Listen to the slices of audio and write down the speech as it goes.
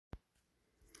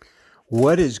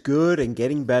What is good and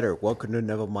getting better? Welcome to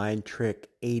Neville Mind Trick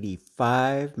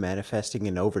 85, Manifesting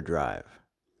in Overdrive.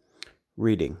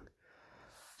 Reading.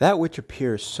 That which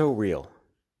appears so real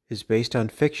is based on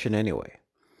fiction anyway.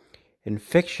 And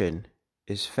fiction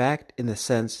is fact in the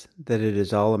sense that it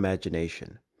is all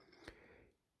imagination.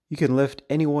 You can lift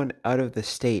anyone out of the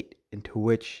state into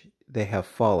which they have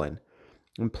fallen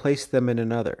and place them in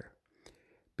another,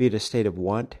 be it a state of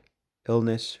want,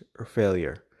 illness, or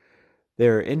failure.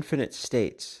 There are infinite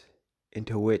states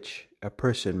into which a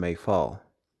person may fall.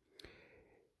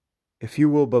 If you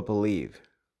will but believe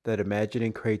that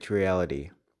imagining creates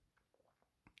reality,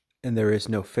 and there is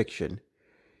no fiction,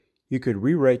 you could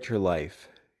rewrite your life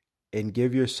and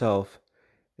give yourself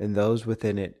and those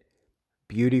within it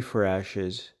beauty for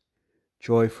ashes,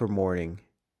 joy for mourning,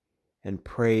 and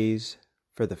praise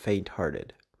for the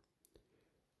faint-hearted.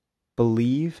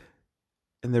 Believe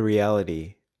in the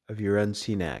reality of your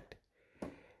unseen act,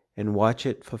 and watch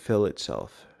it fulfill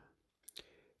itself.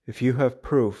 If you have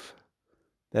proof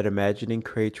that imagining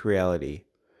creates reality,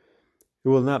 it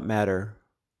will not matter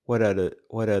what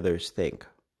others think.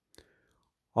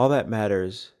 All that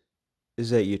matters is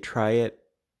that you try it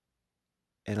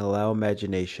and allow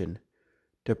imagination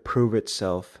to prove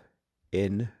itself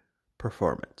in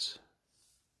performance.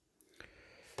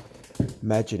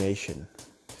 Imagination,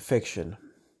 fiction.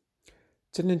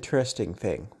 It's an interesting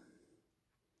thing.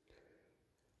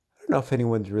 I don't know if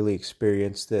anyone's really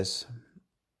experienced this.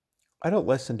 I don't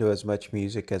listen to as much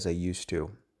music as I used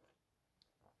to.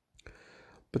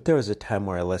 But there was a time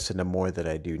where I listened to more than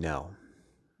I do now.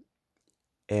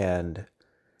 And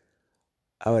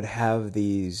I would have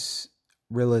these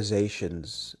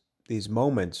realizations, these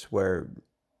moments where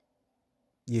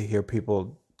you hear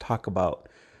people talk about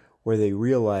where they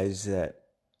realize that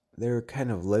they're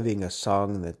kind of living a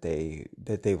song that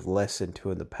they've listened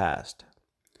to in the past.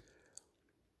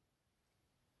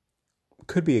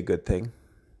 Could be a good thing.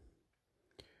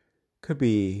 Could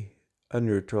be a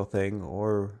neutral thing,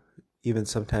 or even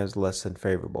sometimes less than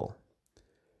favorable.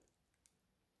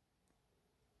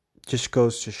 Just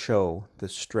goes to show the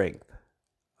strength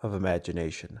of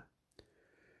imagination.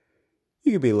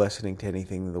 You could be listening to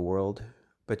anything in the world,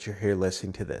 but you're here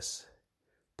listening to this.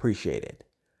 Appreciate it.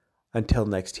 Until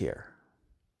next year,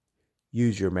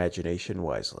 use your imagination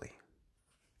wisely.